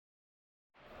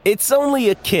It's only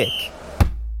a kick,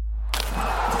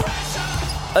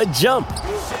 a jump,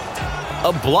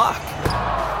 a block.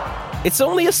 It's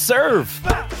only a serve.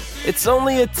 It's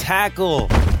only a tackle,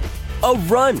 a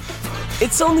run.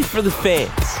 It's only for the fans.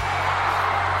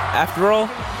 After all,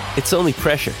 it's only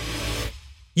pressure.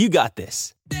 You got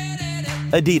this.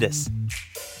 Adidas.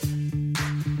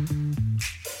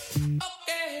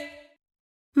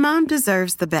 Mom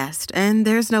deserves the best, and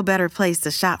there's no better place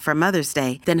to shop for Mother's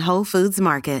Day than Whole Foods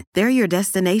Market. They're your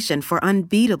destination for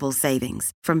unbeatable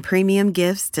savings, from premium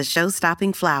gifts to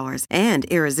show-stopping flowers and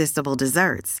irresistible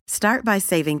desserts. Start by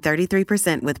saving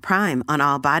 33% with Prime on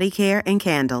all body care and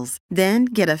candles. Then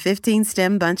get a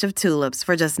 15-stem bunch of tulips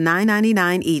for just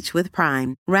 $9.99 each with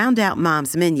Prime. Round out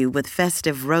Mom's menu with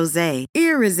festive rosé,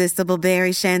 irresistible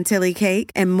berry chantilly cake,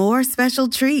 and more special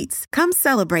treats. Come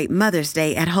celebrate Mother's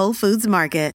Day at Whole Foods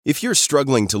Market. If you're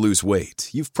struggling to lose weight,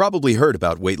 you've probably heard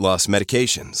about weight loss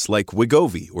medications like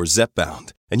Wegovy or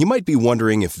Zepbound, and you might be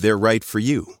wondering if they're right for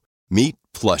you. Meet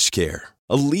PlushCare,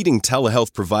 a leading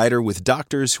telehealth provider with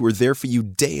doctors who are there for you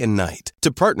day and night to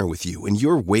partner with you in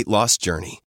your weight loss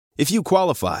journey. If you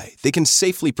qualify, they can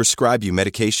safely prescribe you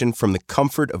medication from the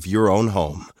comfort of your own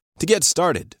home. To get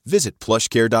started, visit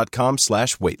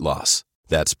plushcare.com/weight-loss.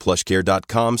 That's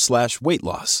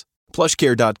plushcare.com/weight-loss.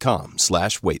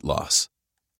 plushcare.com/weight-loss.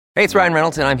 Hey, it's Ryan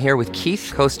Reynolds, and I'm here with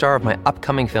Keith, co-star of my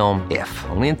upcoming film, If,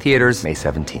 only in theaters May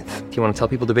 17th. Do you want to tell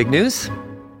people the big news?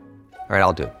 All right,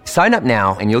 I'll do it. Sign up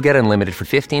now and you'll get unlimited for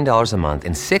 $15 a month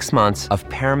and 6 months of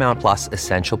Paramount Plus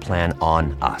Essential Plan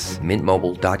on us.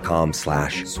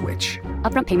 MintMobile.com/switch.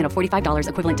 Upfront payment of $45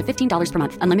 equivalent to $15 per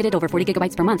month. Unlimited over 40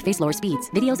 gigabytes per month. Face lower speeds.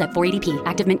 Videos at 480p.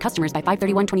 Active Mint customers by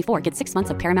 531.24 get 6 months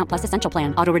of Paramount Plus Essential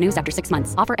Plan. Auto renews after 6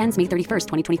 months. Offer ends May 31st,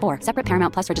 2024. Separate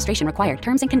Paramount Plus registration required.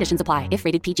 Terms and conditions apply if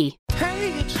rated PG.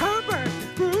 Hey, it's Herbert.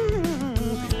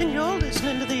 And you're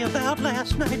listening to the About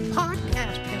Last Night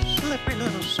podcast, you slippery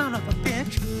little son of a bitch.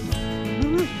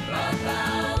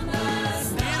 About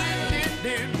last night.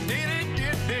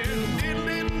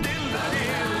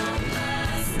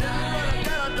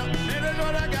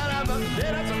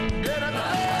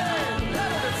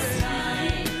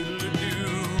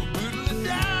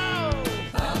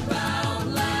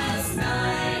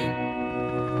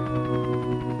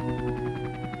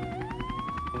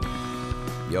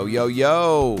 Yo, yo,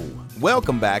 yo.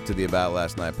 Welcome back to the About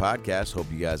Last Night podcast. Hope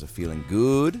you guys are feeling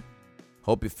good.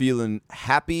 Hope you're feeling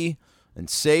happy and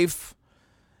safe.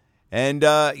 And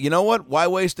you know what? Why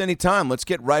waste any time? Let's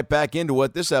get right back into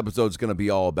what this episode's going to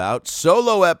be all about.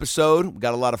 Solo episode. We've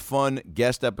got a lot of fun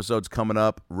guest episodes coming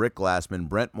up. Rick Glassman,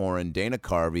 Brent Morin, Dana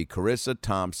Carvey, Carissa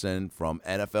Thompson from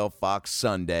NFL Fox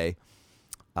Sunday.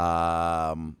 We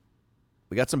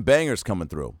got some bangers coming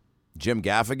through. Jim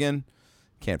Gaffigan.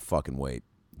 Can't fucking wait.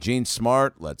 Gene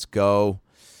Smart, let's go.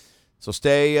 So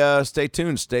stay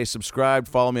tuned, stay subscribed.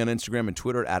 Follow me on Instagram and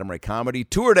Twitter at Adam Ray Comedy.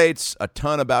 Tour dates, a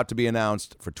ton about to be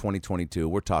announced for 2022.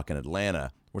 We're talking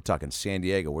Atlanta. We're talking San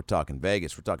Diego. We're talking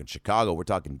Vegas. We're talking Chicago. We're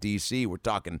talking D.C. We're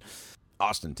talking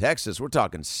Austin, Texas. We're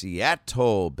talking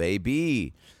Seattle,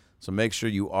 baby. So make sure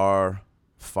you are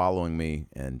following me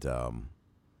and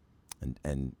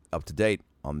up to date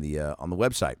on the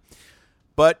website.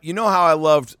 But you know how I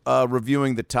loved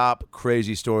reviewing the top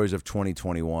crazy stories of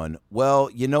 2021? Well,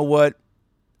 you know what?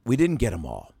 We didn't get them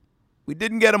all.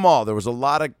 There was a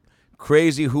lot of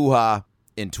crazy hoo-ha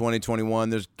in 2021.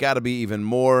 There's got to be even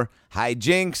more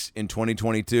hijinks in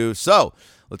 2022. So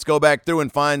let's go back through and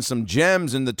find some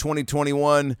gems in the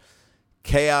 2021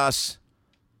 chaos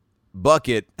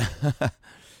bucket.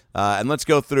 And let's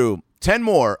go through 10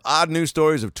 more odd news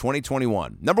stories of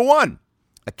 2021. Number 1,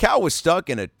 a cow was stuck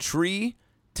in a tree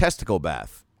testicle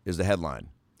bath is the headline.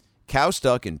 Cow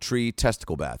stuck in tree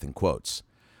testicle bath, in quotes.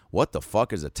 What the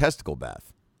fuck is a testicle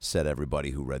bath? Said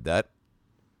everybody who read that.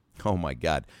 Oh my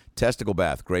God. Testicle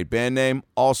bath. Great band name.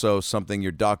 Also something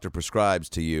your doctor prescribes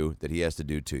to you that he has to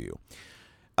do to you.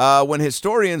 When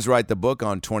historians write the book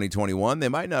on 2021, they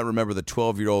might not remember the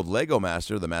 12-year-old Lego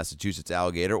master, the Massachusetts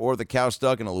alligator, or the cow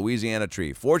stuck in a Louisiana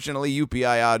tree. Fortunately,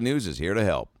 UPI Odd News is here to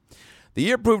help. The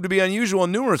year proved to be unusual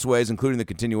in numerous ways, including the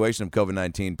continuation of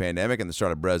COVID-19 pandemic and the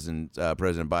start of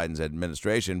President Biden's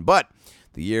administration. But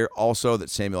the year also that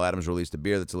Samuel Adams released a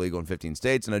beer that's illegal in 15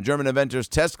 states, and a German inventor's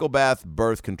testicle bath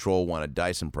birth control won a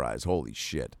Dyson Prize. Holy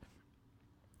shit.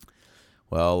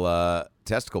 Well,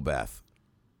 testicle bath.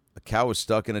 A cow was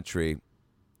stuck in a tree.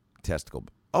 Testicle.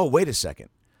 Oh, wait a second.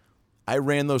 I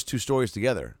ran those two stories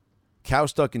together. Cow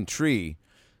stuck in tree,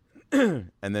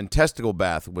 and then testicle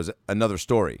bath was another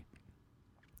story.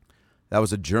 That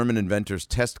was a German inventor's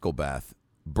testicle bath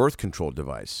birth control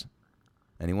device.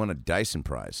 And he won a Dyson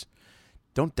Prize.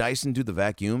 Don't Dyson do the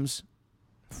vacuums?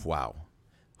 Wow.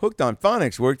 Hooked on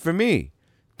Phonics worked for me.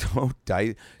 Don't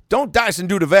dice and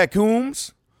do the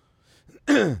vacuums.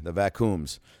 The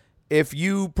vacuums. If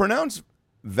you pronounce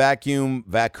vacuum,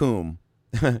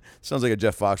 sounds like a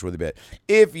Jeff Foxworthy bit.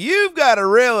 If you've got a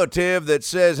relative that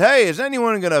says, hey, is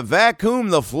anyone going to vacuum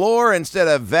the floor instead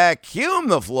of vacuum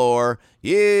the floor,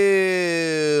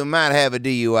 you might have a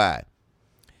DUI.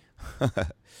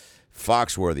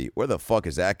 Foxworthy. Where the fuck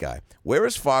is that guy? Where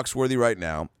is Foxworthy right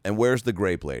now, and where's the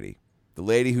grape lady? The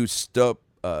lady who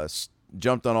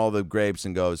jumped on all the grapes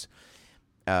and goes,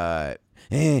 help.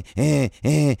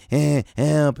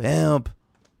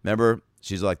 Remember?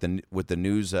 She's like with the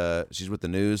news. She's with the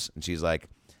news, and she's like,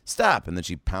 stop. And then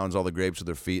she pounds all the grapes with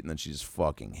her feet, and then she just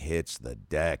fucking hits the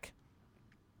deck.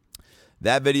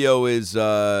 That video is...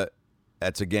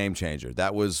 that's a game changer.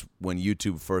 That was when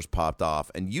YouTube first popped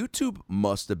off. And YouTube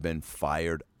must have been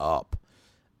fired up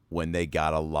when they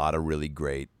got a lot of really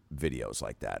great videos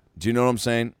like that. Do you know what I'm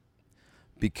saying?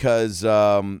 Because,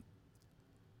 when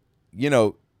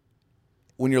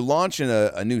you're launching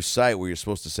a new site where you're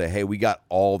supposed to say, hey, we got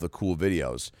all the cool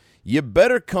videos, you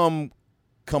better come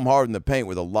hard in the paint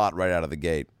with a lot right out of the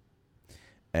gate.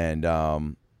 And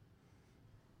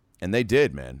they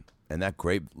did, man. And that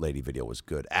grape lady video was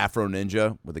good. Afro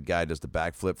Ninja, where the guy does the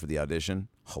backflip for the audition.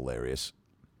 Hilarious.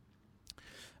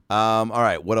 All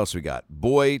right, what else we got?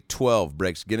 Boy 12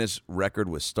 breaks Guinness record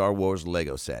with Star Wars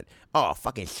Lego set. Oh,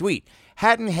 fucking sweet.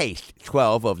 Haddon Haste,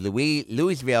 12 of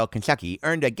Louisville, Kentucky,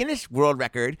 earned a Guinness World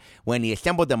Record when he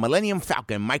assembled the Millennium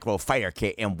Falcon micro fighter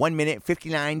kit in 1 minute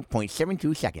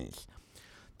 59.72 seconds.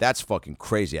 That's fucking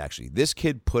crazy, actually. This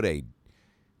kid put a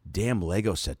damn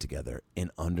Lego set together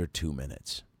in under 2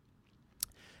 minutes.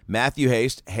 Matthew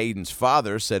Haste, Hayden's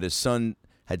father, said his son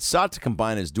had sought to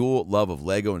combine his dual love of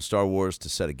Lego and Star Wars to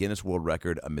set a Guinness World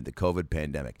Record amid the COVID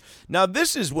pandemic. Now,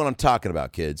 this is what I'm talking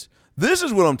about, kids. This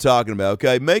is what I'm talking about,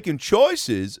 okay? Making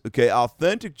choices, okay,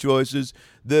 authentic choices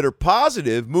that are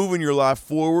positive, moving your life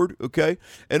forward, okay?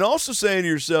 And also saying to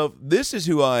yourself, this is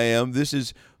who I am, this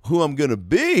is who I'm going to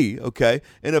be, okay?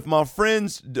 And if my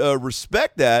friends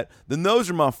respect that, then those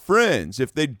are my friends.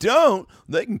 If they don't,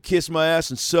 they can kiss my ass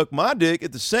and suck my dick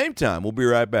at the same time. We'll be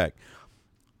right back.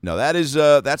 No,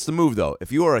 that's the move, though.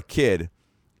 If you are a kid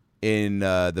in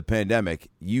the pandemic,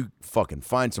 you fucking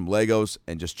find some Legos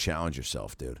and just challenge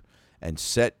yourself, dude. And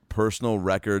set personal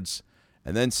records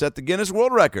and then set the Guinness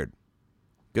World Record.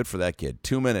 Good for that kid.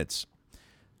 2 minutes.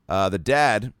 The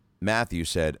dad... Matthew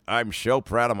said, I'm so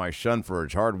proud of my son for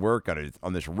his hard work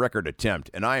on this record attempt,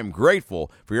 and I am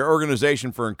grateful for your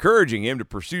organization for encouraging him to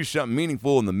pursue something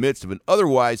meaningful in the midst of an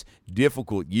otherwise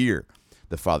difficult year,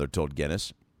 the father told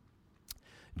Guinness.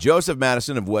 Joseph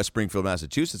Madison of West Springfield,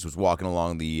 Massachusetts, was walking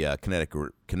along the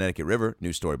Connecticut River.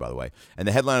 New story, by the way. And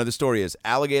the headline of the story is,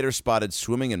 Alligator Spotted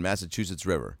Swimming in Massachusetts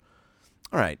River.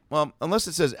 All right, well, unless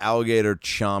it says alligator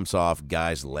chomps off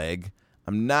guy's leg,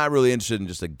 I'm not really interested in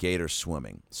just a gator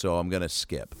swimming, so I'm going to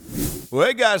skip. Well,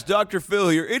 hey, guys, Dr. Phil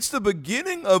here. It's the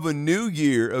beginning of a new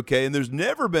year, okay, and there's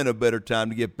never been a better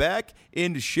time to get back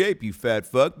into shape, you fat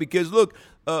fuck, because, look,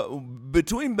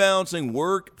 between balancing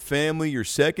work, family, your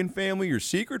second family, your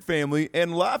secret family,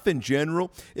 and life in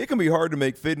general, it can be hard to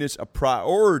make fitness a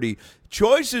priority.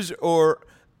 Choices or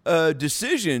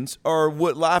decisions are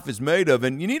what life is made of,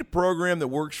 and you need a program that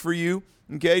works for you.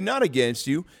 Okay, not against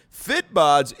you.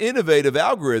 Fitbod's innovative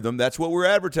algorithm, that's what we're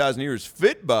advertising here, is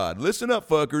Fitbod. Listen up,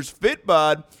 fuckers.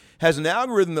 Fitbod has an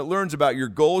algorithm that learns about your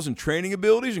goals and training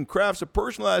abilities and crafts a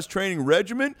personalized training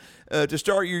regimen to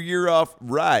start your year off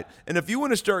right. And if you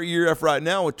want to start your year off right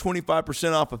now with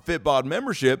 25% off a Fitbod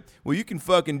membership, well, you can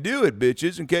fucking do it,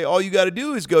 bitches. Okay, all you got to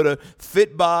do is go to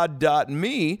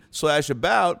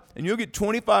fitbod.me/about, and you'll get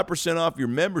 25% off your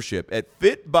membership at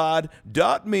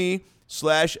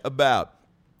fitbod.me/about.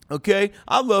 Okay,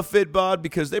 I love Fitbod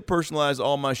because they personalize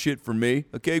all my shit for me,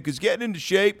 okay, because getting into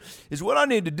shape is what I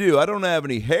need to do. I don't have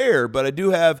any hair, but I do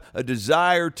have a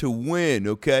desire to win,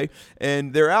 okay,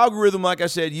 and their algorithm, like I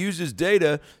said, uses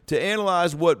data to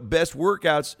analyze what best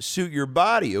workouts suit your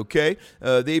body, okay.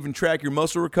 They even track your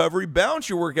muscle recovery, balance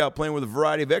your workout plan with a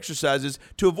variety of exercises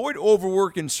to avoid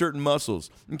overworking certain muscles,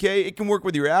 okay. It can work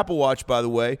with your Apple Watch, by the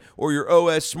way, or your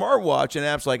OS smartwatch and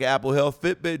apps like Apple Health,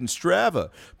 Fitbit, and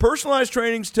Strava. Personalized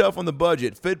training's tough on the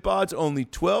budget. Fitbod's only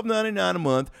 $12.99 a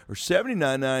month or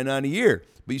 $79.99 a year.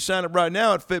 But you sign up right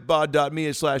now at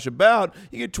fitbod.me/about,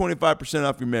 you get 25%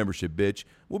 off your membership, bitch.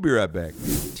 We'll be right back.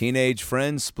 Teenage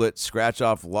friend split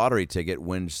scratch-off lottery ticket,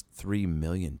 wins $3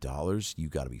 million. You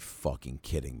got to be fucking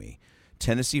kidding me.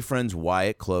 Tennessee friends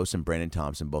Wyatt Close and Brandon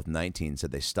Thompson, both 19,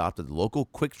 said they stopped at the local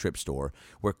Quick Trip store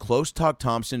where Close talked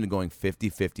Thompson into going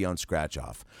 50-50 on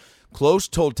scratch-off. Close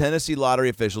told Tennessee lottery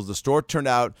officials the store turned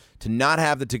out to not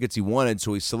have the tickets he wanted,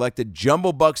 so he selected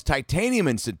Jumbo Bucks titanium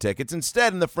instant tickets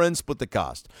instead, and the friends split the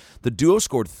cost. The duo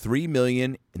scored $3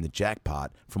 million in the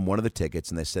jackpot from one of the tickets,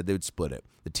 and they said they would split it.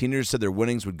 The teenagers said their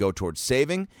winnings would go towards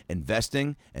saving,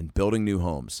 investing, and building new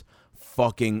homes.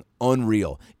 Fucking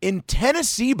unreal. In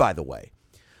Tennessee, by the way.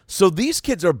 So these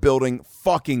kids are building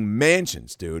fucking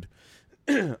mansions, dude.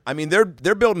 I mean, they're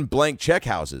building blank check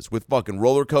houses with fucking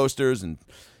roller coasters and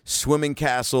swimming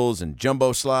castles and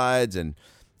jumbo slides and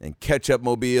ketchup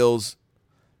mobiles.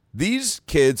 These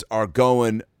kids are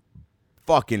going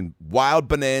fucking Wild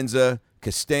Bonanza,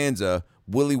 Costanza,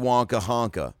 Willy Wonka,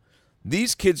 Honka.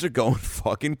 These kids are going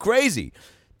fucking crazy.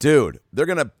 Dude, they're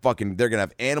gonna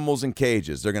have animals in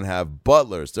cages. They're gonna have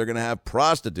butlers. They're gonna have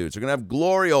prostitutes. They're gonna have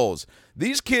glory holes.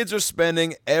 These kids are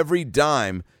spending every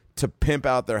dime to pimp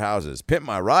out their houses. Pimp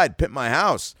my ride, pimp my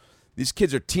house. These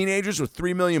kids are teenagers with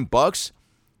 $3 million,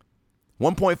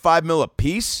 $1.5 million a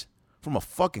piece from a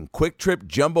fucking Quick Trip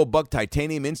Jumbo Buck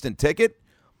titanium instant ticket.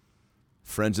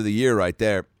 Friends of the year right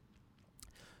there.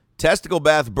 Testicle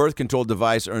bath birth control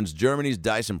device earns Germany's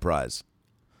Dyson Prize.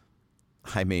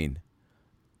 I mean,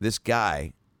 this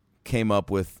guy came up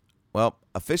with, well,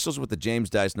 officials with the James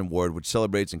Dyson Award, which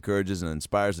celebrates, encourages, and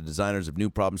inspires the designers of new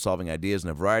problem-solving ideas in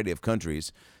a variety of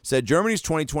countries, said Germany's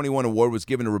 2021 award was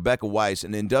given to Rebecca Weiss,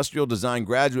 an industrial design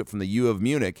graduate from the U of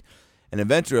Munich, an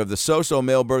inventor of the Soso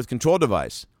male birth control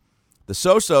device. The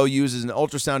Soso uses an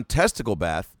ultrasound testicle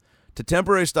bath to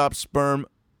temporarily stop sperm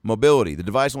mobility. The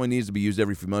device only needs to be used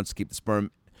every few months to keep the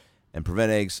sperm and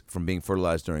prevent eggs from being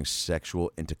fertilized during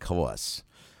sexual intercourse.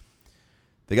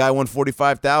 The guy won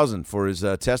 $45,000 for his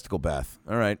testicle bath.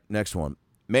 All right, next one.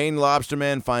 Maine lobster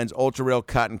man finds ultra-rare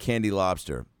cotton candy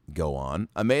lobster. Go on.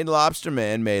 A Maine lobster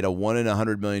man made a 1 in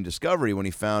 100 million discovery when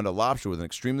he found a lobster with an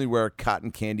extremely rare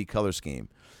cotton candy color scheme.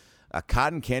 A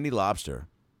cotton candy lobster.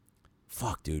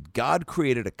 Fuck, dude. God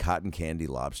created a cotton candy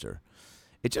lobster.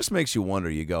 It just makes you wonder.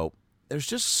 You go, there's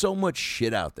just so much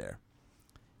shit out there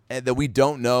and that we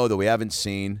don't know, that we haven't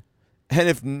seen. And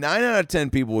if 9 out of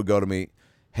 10 people would go to me,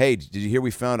 hey, did you hear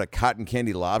we found a cotton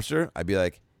candy lobster? I'd be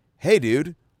like, hey,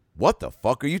 dude, what the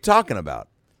fuck are you talking about?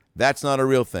 That's not a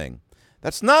real thing.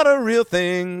 That's not a real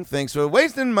thing. Thanks for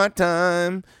wasting my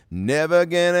time. Never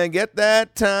gonna get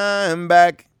that time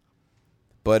back.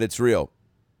 But it's real.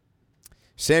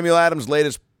 Samuel Adams'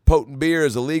 latest potent beer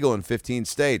is illegal in 15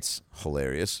 states.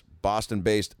 Hilarious.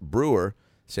 Boston-based brewer,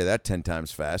 say that 10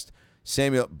 times fast.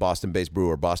 Boston-based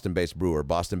brewer, Boston-based brewer,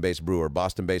 Boston-based brewer,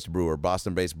 Boston-based brewer,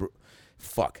 Boston-based brewer.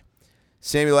 Fuck.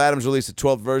 Samuel Adams released a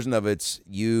 12th version of its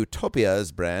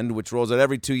Utopias brand, which rolls out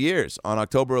every 2 years. On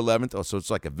October 11th, so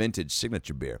it's like a vintage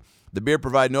signature beer. The beer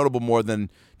provided notable more than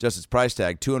just its price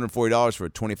tag, $240 for a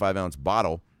 25-ounce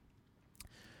bottle.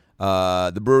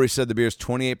 The brewery said the beer is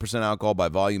 28% alcohol by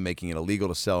volume, making it illegal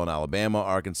to sell in Alabama,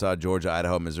 Arkansas, Georgia,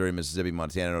 Idaho, Missouri, Mississippi,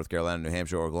 Montana, North Carolina, New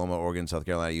Hampshire, Oklahoma, Oregon, South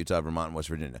Carolina, Utah, Vermont, and West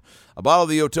Virginia. A bottle of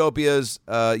the Utopia's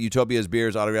beer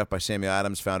is autographed by Samuel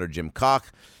Adams, founder Jim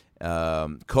Koch.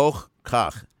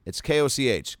 Koch. It's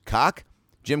K-O-C-H. Koch?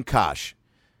 Jim Koch.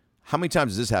 How many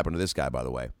times has this happened to this guy, by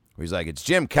the way? Where he's like, it's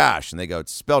Jim Koch. And they go,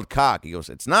 it's spelled cock. He goes,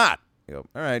 it's not. You go,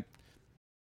 all right.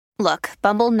 Look,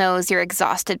 Bumble knows you're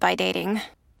exhausted by dating.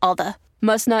 All the,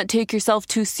 must not take yourself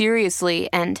too seriously,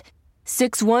 and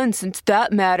 6'1" since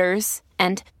that matters,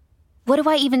 and what do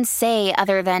I even say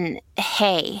other than,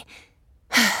 hey?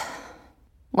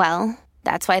 Well,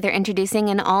 that's why they're introducing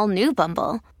an all-new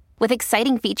Bumble, with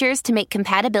exciting features to make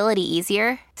compatibility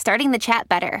easier, starting the chat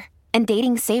better, and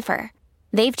dating safer.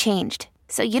 They've changed,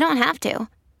 so you don't have to.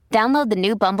 Download the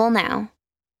new Bumble now.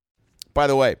 By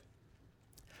the way,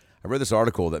 I read this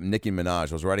article that Nicki Minaj,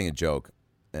 I was writing a joke,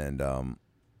 and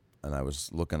I was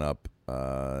looking up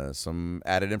some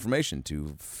added information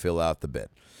to fill out the bit.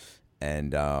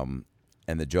 And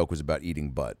the joke was about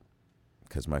eating butt,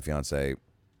 because my fiance,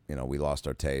 we lost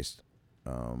our taste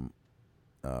from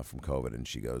COVID, and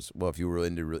she goes, well, if you were really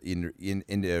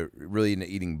into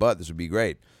eating butt, this would be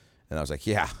great. And I was like,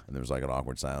 yeah. And there was like an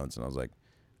awkward silence, and I was like,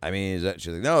 I mean, is that?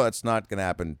 She's like, no, that's not going to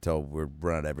happen until we're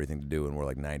running out of everything to do and we're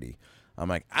like 90. I'm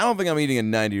like, I don't think I'm eating a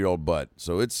 90-year-old butt,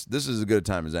 so this is as good a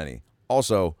time as any.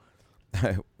 Also,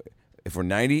 if we're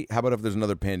 90, how about if there's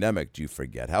another pandemic? Do you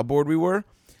forget how bored we were?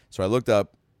 So I looked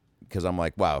up, because I'm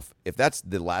like, wow, if that's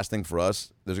the last thing for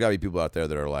us, there's got to be people out there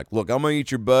that are like, look, I'm going to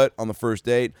eat your butt on the first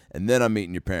date, and then I'm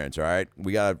meeting your parents, all right?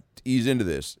 We got to ease into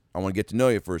this. I want to get to know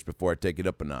you first before I take it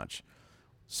up a notch.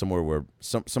 Somewhere where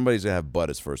somebody's going to have butt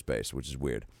as first base, which is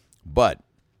weird. But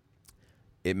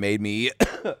it made me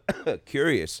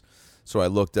curious. So I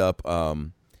looked up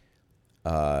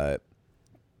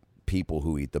people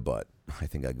who eat the butt. I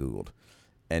think I Googled.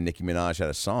 And Nicki Minaj had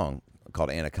a song called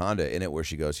Anaconda in it where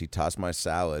she goes, he tossed my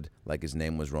salad like his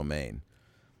name was Romaine.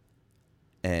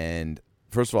 And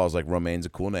first of all, I was like, Romaine's a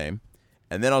cool name.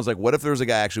 And then I was like, what if there was a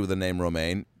guy actually with the name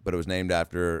Romaine, but it was named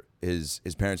after his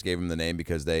parents gave him the name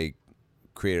because they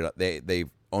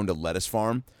owned a lettuce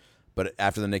farm. But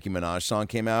after the Nicki Minaj song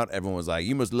came out, everyone was like,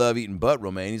 you must love eating butt,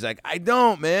 Romaine. He's like, I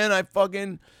don't, man.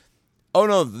 Oh,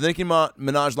 no, the Nicki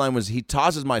Minaj line was, he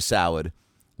tosses my salad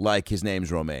like his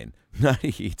name's Romaine. Not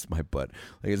he eats my butt.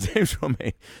 Like his name's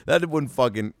Romaine. That wouldn't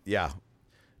fucking, yeah.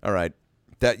 All right.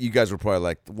 That you guys were probably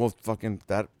like, well, fucking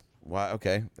that, why?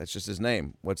 Okay, that's just his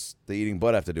name. What's the eating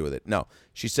butt have to do with it? No.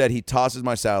 She said he tosses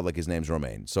my salad like his name's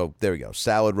Romaine. So there we go.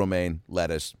 Salad, Romaine,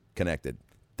 lettuce, connected,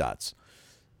 dots.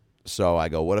 So I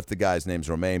go, what if the guy's name's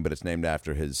Romaine, but it's named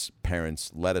after his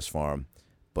parents' lettuce farm,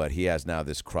 but he has now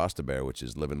this cross to bear, which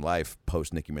is living life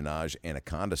post Nicki Minaj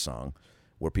Anaconda song,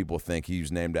 where people think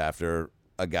he's named after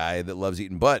a guy that loves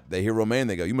eating butt. They hear Romaine,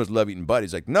 they go, you must love eating butt.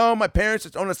 He's like, no, my parents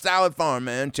just own a salad farm,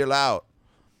 man. Chill out.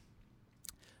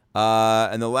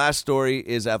 And the last story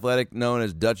is athletic known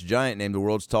as Dutch Giant named the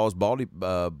world's tallest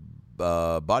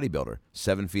bodybuilder,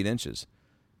 7 feet 1 inches.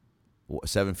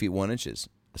 7 feet 1 inches.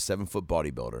 A 7-foot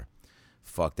bodybuilder.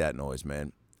 Fuck that noise,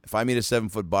 man. If I meet a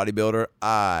 7-foot bodybuilder,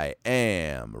 I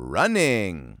am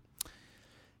running.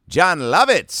 John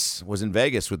Lovitz was in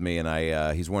Vegas with me,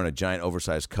 and he's wearing a giant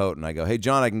oversized coat. And I go, hey,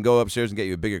 John, I can go upstairs and get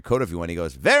you a bigger coat if you want. He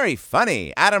goes, very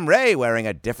funny. Adam Ray wearing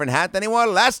a different hat than he wore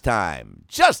last time.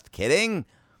 Just kidding.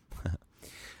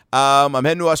 I'm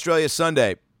heading to Australia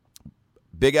Sunday.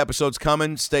 Big episodes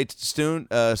coming. Stay tuned.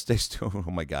 Stay tuned.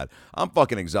 Oh, my God. I'm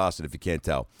fucking exhausted if you can't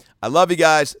tell. I love you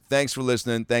guys. Thanks for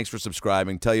listening. Thanks for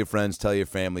subscribing. Tell your friends. Tell your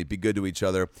family. Be good to each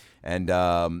other. And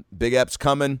Big Ep's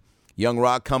coming. Young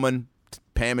Rock coming.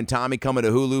 Pam and Tommy coming to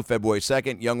Hulu February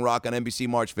 2nd. Young Rock on NBC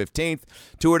March 15th.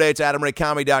 Tour dates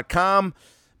AdamRayComedy.com.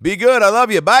 Be good. I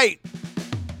love you. Bye.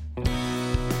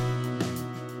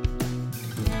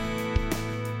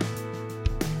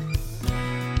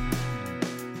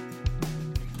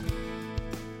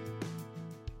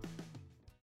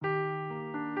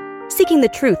 Seeking the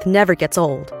truth never gets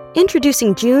old.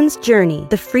 Introducing June's Journey,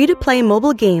 the free-to-play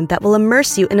mobile game that will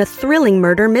immerse you in a thrilling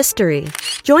murder mystery.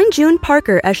 Join June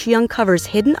Parker as she uncovers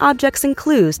hidden objects and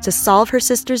clues to solve her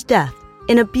sister's death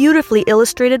in a beautifully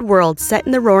illustrated world set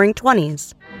in the Roaring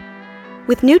 '20s.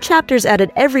 With new chapters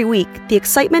added every week, the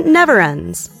excitement never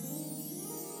ends.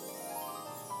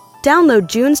 Download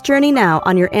June's Journey now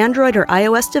on your Android or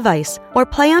iOS device, or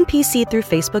play on PC through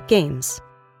Facebook Games.